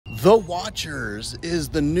The Watchers is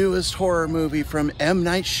the newest horror movie from M.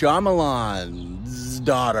 Night Shyamalan's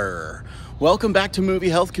daughter. Welcome back to Movie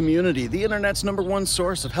Health Community, the internet's #1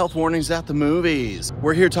 source of health warnings at the movies.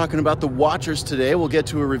 We're here talking about The Watchers today. We'll get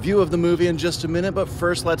to a review of the movie in just a minute, but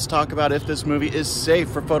first let's talk about if this movie is safe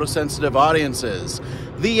for photosensitive audiences.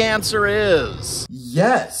 The answer is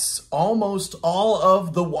yes. Almost all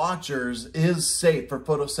of The Watchers is safe for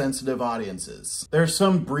photosensitive audiences. There's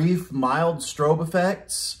some brief, mild strobe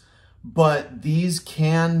effects, but these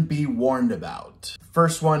can be warned about.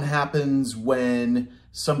 First one happens when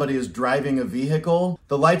somebody is driving a vehicle.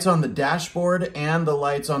 The lights on the dashboard and the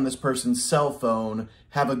lights on this person's cell phone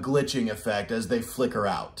have a glitching effect as they flicker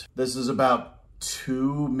out. This is about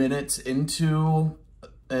 2 minutes into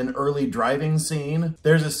an early driving scene.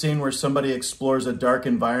 There's a scene where somebody explores a dark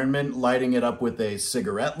environment, lighting it up with a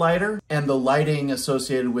cigarette lighter, and the lighting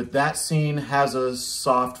associated with that scene has a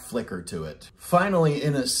soft flicker to it. Finally,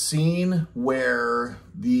 in a scene where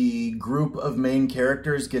the group of main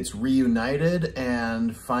characters gets reunited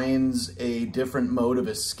and finds a different mode of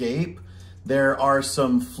escape, there are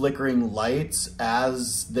some flickering lights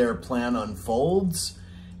as their plan unfolds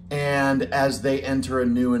and as they enter a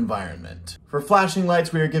new environment. For flashing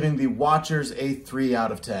lights, we are giving The Watchers a 3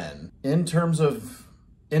 out of 10. In terms of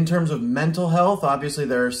mental health, obviously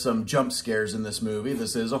there are some jump scares in this movie.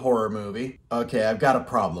 This is a horror movie. Okay, I've got a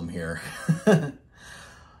problem here.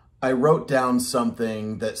 I wrote down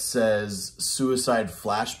something that says suicide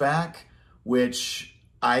flashback, which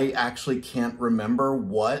I actually can't remember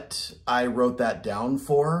what I wrote that down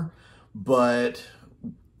for, but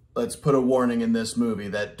let's put a warning in this movie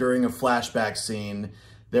that during a flashback scene,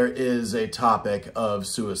 there is a topic of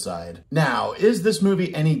suicide. Now, is this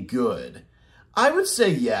movie any good? I would say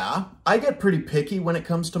yeah. I get pretty picky when it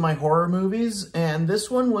comes to my horror movies, and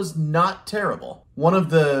this one was not terrible. One of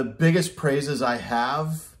the biggest praises I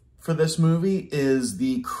have for this movie is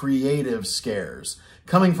the creative scares.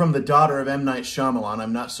 Coming from the daughter of M. Night Shyamalan,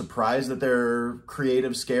 I'm not surprised that they're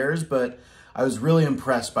creative scares, but I was really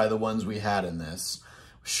impressed by the ones we had in this.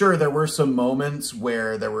 Sure, there were some moments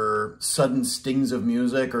where there were sudden stings of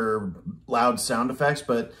music or loud sound effects,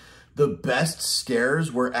 but the best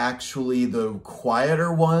scares were actually the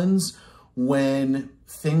quieter ones when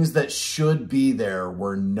things that should be there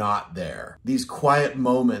were not there. These quiet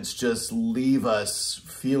moments just leave us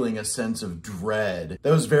feeling a sense of dread.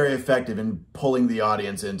 That was very effective in pulling the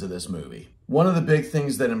audience into this movie. One of the big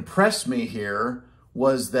things that impressed me here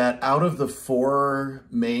was that out of the 4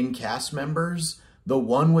 main cast members, the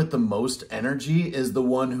one with the most energy is the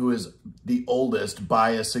one who is the oldest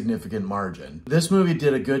by a significant margin. This movie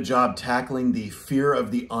did a good job tackling the fear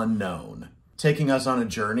of the unknown, taking us on a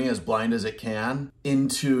journey as blind as it can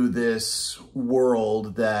into this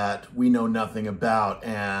world that we know nothing about,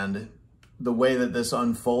 and the way that this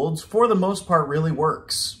unfolds, for the most part, really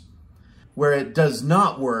works. Where it does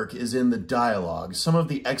not work is in the dialogue. Some of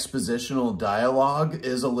the expositional dialogue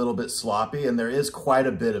is a little bit sloppy, and there is quite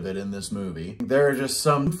a bit of it in this movie. There are just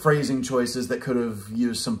some phrasing choices that could have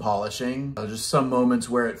used some polishing. Just some moments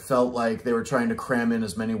where it felt like they were trying to cram in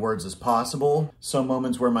as many words as possible. Some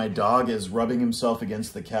moments where my dog is rubbing himself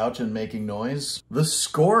against the couch and making noise. The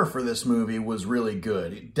score for this movie was really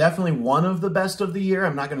good. Definitely one of the best of the year.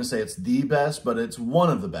 I'm not going to say it's the best, but it's one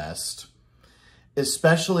of the best.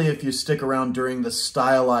 Especially if you stick around during the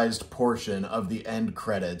stylized portion of the end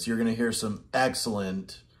credits, you're going to hear some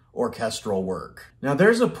excellent orchestral work. Now,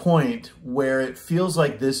 there's a point where it feels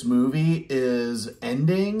like this movie is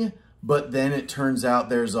ending, but then it turns out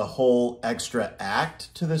there's a whole extra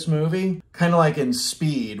act to this movie. Kind of like in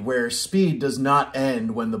Speed, where Speed does not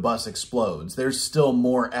end when the bus explodes. There's still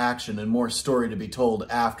more action and more story to be told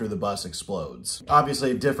after the bus explodes.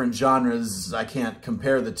 Obviously, different genres, I can't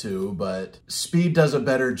compare the two, but Speed does a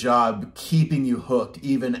better job keeping you hooked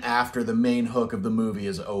even after the main hook of the movie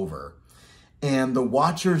is over. And The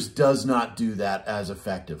Watchers does not do that as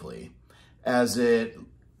effectively. As it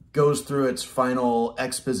goes through its final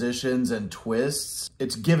expositions and twists,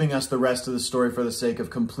 it's giving us the rest of the story for the sake of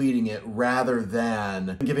completing it rather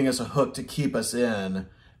than giving us a hook to keep us in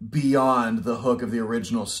beyond the hook of the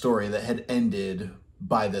original story that had ended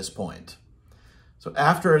by this point. So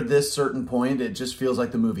after this certain point, it just feels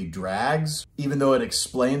like the movie drags. Even though it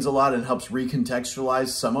explains a lot and helps recontextualize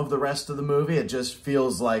some of the rest of the movie, it just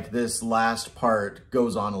feels like this last part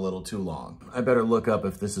goes on a little too long. I better look up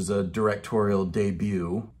if this is a directorial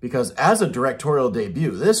debut, because as a directorial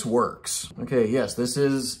debut, this works. Okay, yes, this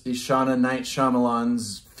is Ishana Night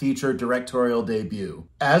Shyamalan's feature directorial debut.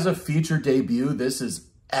 As a feature debut, this is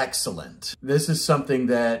excellent. This is something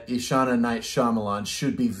that Ishana Night Shyamalan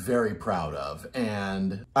should be very proud of,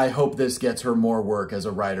 and I hope this gets her more work as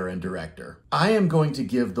a writer and director. I am going to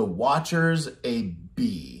give The Watchers a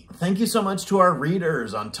B. Thank you so much to our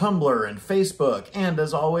readers on Tumblr and Facebook, and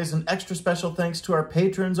as always, an extra special thanks to our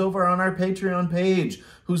patrons over on our Patreon page,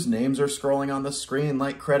 whose names are scrolling on the screen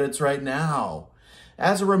like credits right now.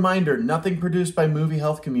 As a reminder, nothing produced by Movie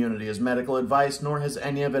Health Community is medical advice, nor has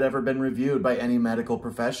any of it ever been reviewed by any medical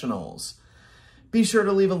professionals. Be sure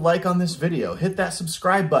to leave a like on this video, hit that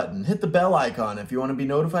subscribe button, hit the bell icon if you want to be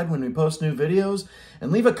notified when we post new videos,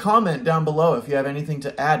 and leave a comment down below if you have anything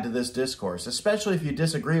to add to this discourse, especially if you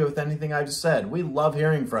disagree with anything I've said. We love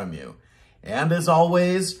hearing from you. And as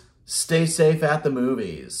always, stay safe at the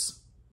movies.